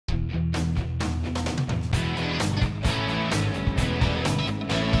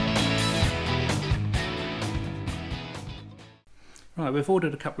Right, we've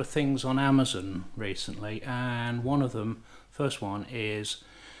ordered a couple of things on Amazon recently, and one of them, first one, is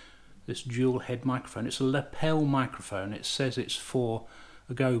this dual head microphone. It's a lapel microphone. It says it's for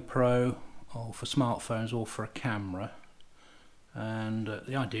a GoPro or for smartphones or for a camera, and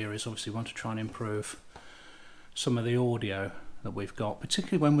the idea is obviously we want to try and improve some of the audio that we've got,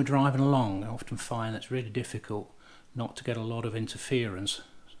 particularly when we're driving along. I often find it's really difficult not to get a lot of interference.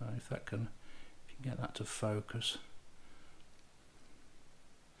 So if you can get that to focus.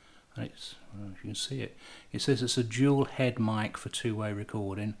 And it's, well, if you can see it, it says it's a dual head mic for two-way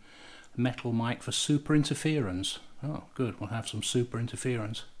recording, metal mic for super interference. Oh good, we'll have some super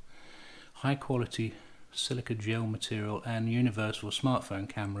interference. High quality silica gel material and universal smartphone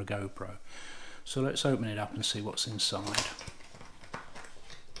camera GoPro. So let's open it up and see what's inside.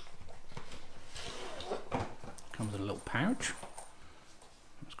 Comes in a little pouch.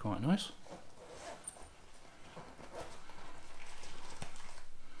 That's quite nice.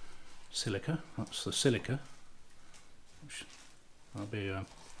 Silica, that's the silica, which will be a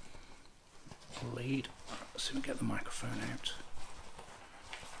lead. Let's see if we get the microphone out.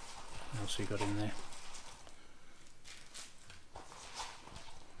 What else you got in there?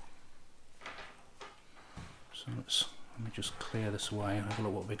 So let me just clear this away and have a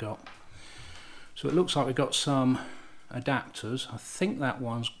look what we got. So it looks like we've got some adapters. I think that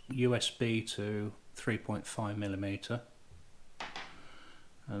one's USB to 3.5mm.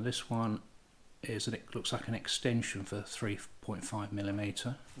 This one is, and it looks like an extension for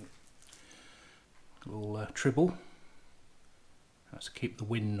 3.5mm. Little tribble. That's to keep the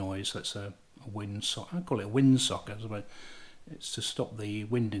wind noise. That's a wind socket. I call it a wind socket. It's to stop the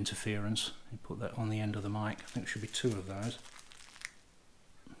wind interference. You put that on the end of the mic. I think there should be two of those.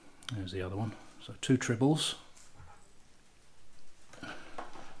 There's the other one. So two tribbles.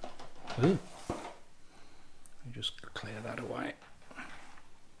 Ooh. Let me just clear that away.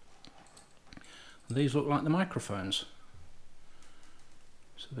 And these look like the microphones.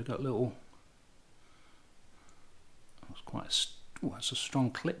 So they've got little. That's quite a, oh, that's a strong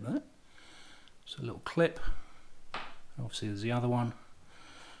clip there. So a little clip. Obviously there's the other one,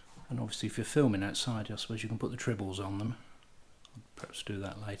 and obviously if you're filming outside I suppose you can put the tribbles on them. I'll perhaps do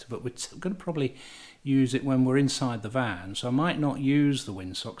that later, but we're going to probably use it when we're inside the van, so I might not use the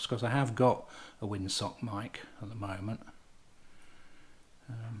windsocks because I have got a windsock mic at the moment,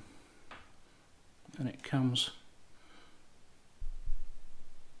 and it comes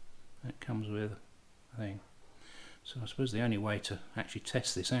with a thing. So I suppose the only way to actually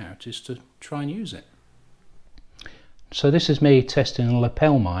test this out is to try and use it. So this is me testing a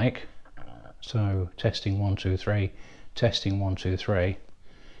lapel mic. So testing 1 2 3, testing 1 2 3. It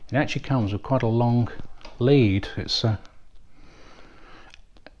actually comes with quite a long lead. It's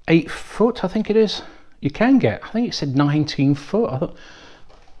 8 foot, I think it is. You can get, I think it said 19 foot. I thought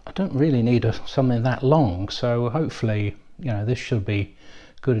I don't really need something that long, so hopefully, you know, this should be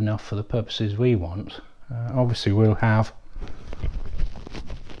good enough for the purposes we want. Obviously we'll have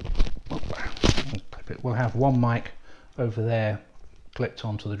one mic over there clipped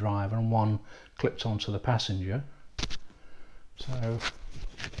onto the driver and one clipped onto the passenger. So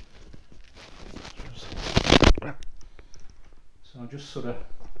I'll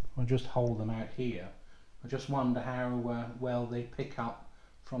just hold them out here. I just wonder how well they pick up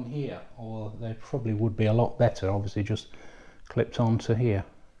from here, or they probably would be a lot better obviously just clipped onto here.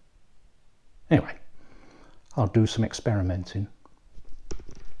 Anyway, I'll do some experimenting.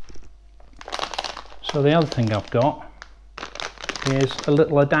 So the other thing I've got is a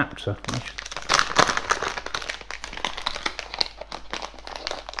little adapter.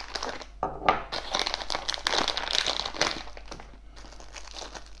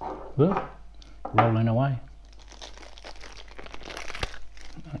 Ooh, rolling away.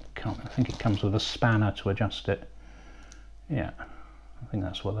 I think it comes with a spanner to adjust it. Yeah, I think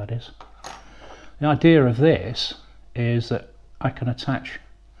that's what that is. The idea of this is that I can attach,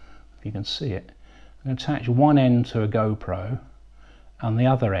 if you can see it, I can attach one end to a GoPro and the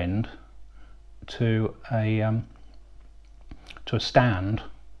other end to a stand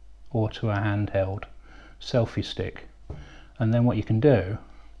or to a handheld selfie stick, and then what you can do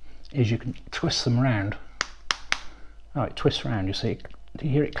is you can twist them around. Oh, it twists around, you see. Do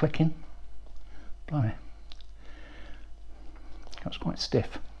you hear it clicking? Blimey. That's quite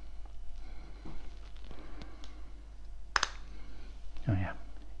stiff. Oh yeah.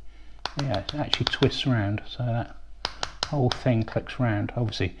 Yeah, it actually twists around, so that whole thing clicks round.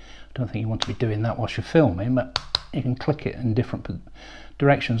 Obviously, I don't think you want to be doing that whilst you're filming, but you can click it in different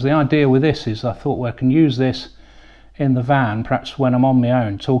directions. The idea with this is I thought, well, I can use this in the van, perhaps when I'm on my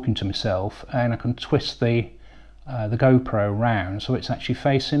own talking to myself, and I can twist the the GoPro round so it's actually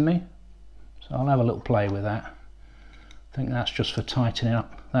facing me. So I'll have a little play with that. I think that's just for tightening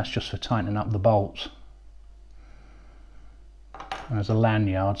up. That's just for tightening up the bolts. And there's a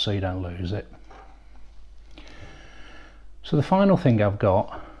lanyard so you don't lose it. So the final thing I've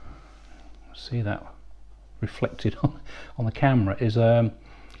got, see that reflected on the camera, is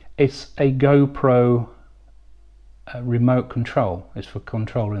it's a GoPro remote control. It's for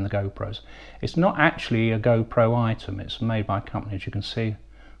controlling the GoPros. It's not actually a GoPro item. It's made by a company, as you can see,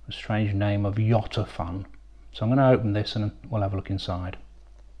 the strange name of Yotta Fun. So I'm going to open this and we'll have a look inside.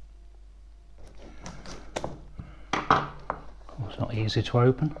 Oh, it's not easy to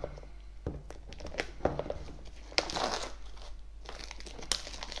open.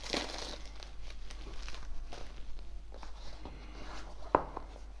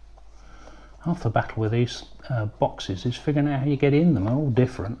 Half the battle with these boxes is figuring out how you get in them. They're all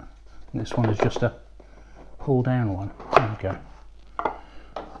different. And this one is just a pull down one. There we go.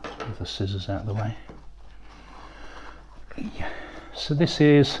 Let's move the scissors out of the way. Yeah. So this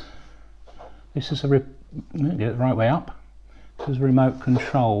is get it the right way up. This is a remote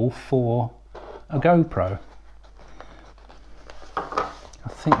control for a GoPro. I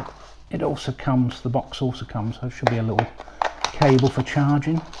think it also comes, the box also comes, so there should be a little cable for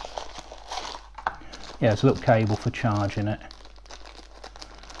charging. Yeah, there's a little cable for charging it.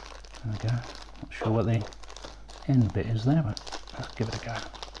 There we go. Not sure what the end bit is there, but let's give it a go.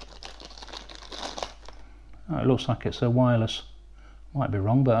 Oh, it looks like it's a wireless. Might be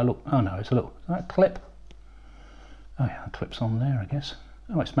wrong, but oh no, it's a little, is that a clip? Oh yeah, it clips on there, I guess.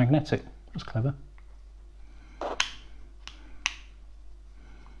 Oh, it's magnetic. That's clever.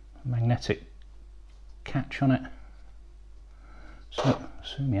 Magnetic catch on it. So I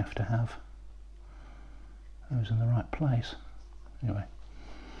assume you have to have those in the right place. Anyway,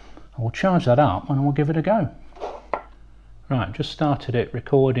 I will charge that up and we'll give it a go. Right, just started it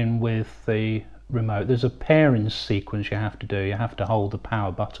recording with the remote. There's a pairing sequence you have to do. You have to hold the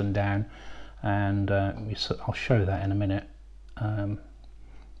power button down, and I'll show that in a minute.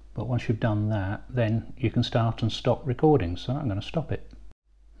 But once you've done that, then you can start and stop recording. So I'm going to stop it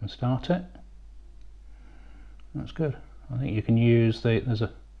and start it. That's good. I think you can use is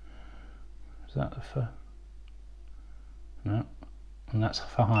that for, no, and that's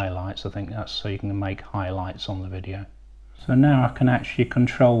for highlights. I think that's so you can make highlights on the video. So now I can actually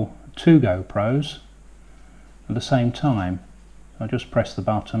control two GoPros at the same time. I just press the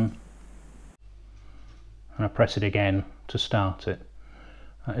button and I press it again to start it.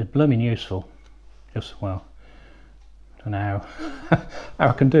 It's blooming useful. Just, well, I don't know how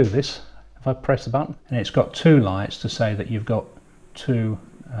I can do this. If I press the button, and it's got two lights to say that you've got two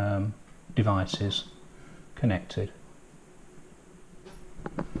devices connected.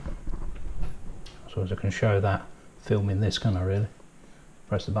 I suppose I can show that filming this, can I really?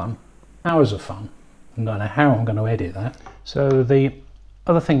 Press the button. Hours of fun. I don't know how I'm going to edit that. So the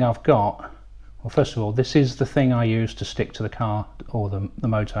other thing I've got, well, first of all, this is the thing I use to stick to the car or the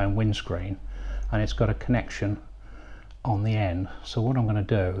motorhome windscreen, and it's got a connection on the end. So what I'm going to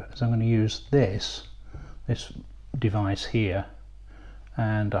do is I'm going to use this device here,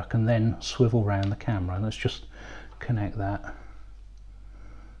 and I can then swivel around the camera. Let's just connect that.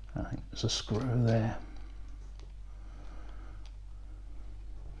 I think there's a screw there.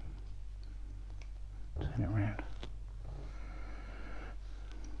 Turn it around.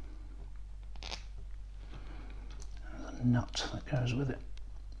 There's a nut that goes with it.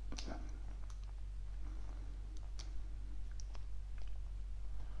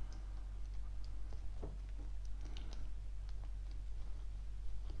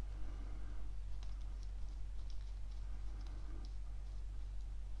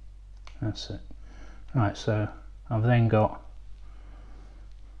 That's it. Right, so I've then got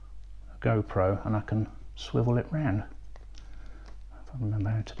a GoPro and I can swivel it round. If I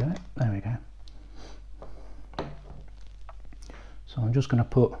remember how to do it. There we go. So I'm just going to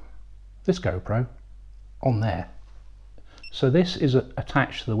put this GoPro on there. So this is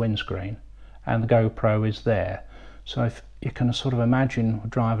attached to the windscreen and the GoPro is there. So if you can sort of imagine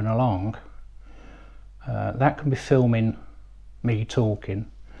driving along, that can be filming me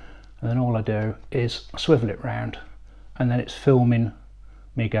talking. And then all I do is swivel it round and then it's filming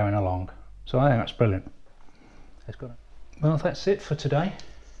me going along. So I think that's brilliant. Well, that's it for today.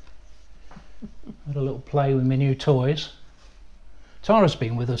 Had a little play with my new toys. Tara's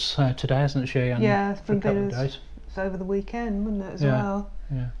been with us today, hasn't she? And yeah, it's for a couple of days. It's over the weekend, wasn't it, as yeah, well?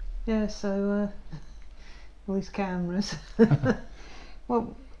 Yeah. Yeah, so all these cameras.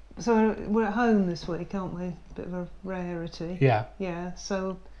 Well, so we're at home this week, aren't we? Bit of a rarity. Yeah. Yeah,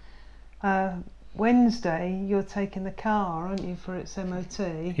 so Wednesday you're taking the car, aren't you, for its MOT?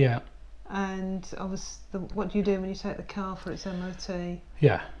 Yeah. And what do you do when you take the car for its MOT?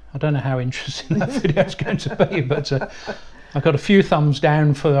 Yeah, I don't know how interesting that video is going to be, but I got a few thumbs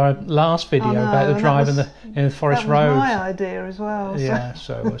down for our last video about the drive in the forest roads. That was my idea as well. Yeah,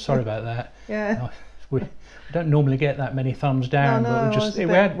 so sorry about that. Yeah. We don't normally get that many thumbs down,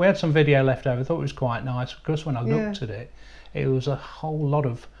 but we had some video left over. I thought it was quite nice because when I looked at it, it was a whole lot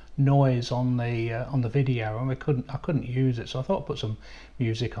of noise on the video, and I couldn't use it, so I thought I'd put some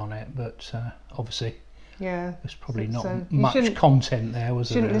music on it, but obviously there's probably not much content there, was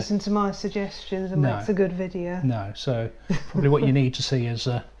there? Shouldn't listen to my suggestions, and makes a good video. No, so probably what you need to see is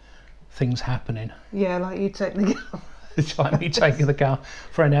things happening. Yeah, like you take the car. It's like me taking the car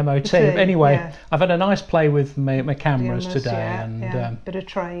for an MOT. Anyway, I've had a nice play with my cameras today, and a bit of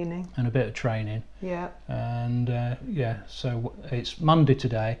training. Yeah. And so it's Monday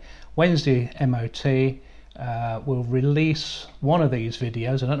today. Wednesday MOT. We'll release one of these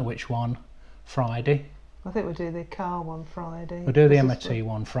videos. I don't know which one. Friday. I think we'll do the car one Friday. We'll do the MOT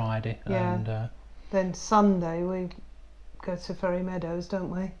one Friday. Yeah. And then Sunday we go to Ferry Meadows, don't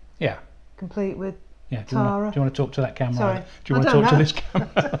we? Yeah. Complete with. Yeah, do you want to talk to that camera? Sorry. Do you want to talk to this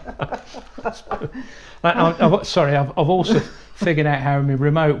camera? Sorry, I've also figured out how my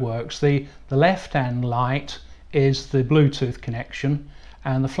remote works. The left-hand light is the Bluetooth connection,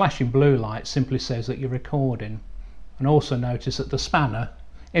 and the flashing blue light simply says that you're recording. And also notice that the spanner,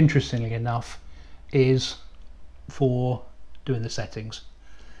 interestingly enough, is for doing the settings.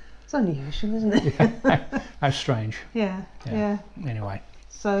 It's unusual, isn't it? How strange. Yeah. Anyway.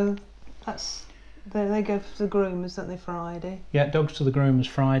 So that's. They go to the groomers, don't they, Friday? Yeah, dogs to the groomers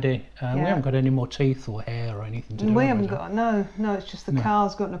Friday. We haven't got any more teeth or hair or anything to do. We haven't got, no, it's just the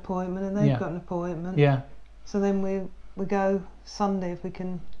car's got an appointment and they've got an appointment. Yeah. So then we go Sunday if we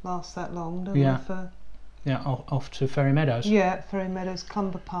can last that long, don't we? Off to Ferry Meadows. Yeah, Ferry Meadows,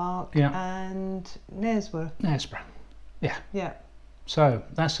 Clumber Park and Knaresborough. Yeah. Yeah. So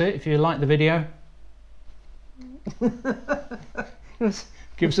that's it. If you like the video,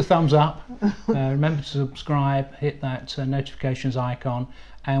 give us a thumbs up. Remember to subscribe, hit that notifications icon,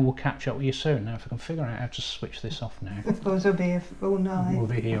 and we'll catch up with you soon. Now, if I can figure out how to switch this off now. Of course, we'll be here all night. We'll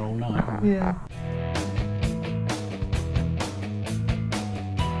be here all night. Yeah.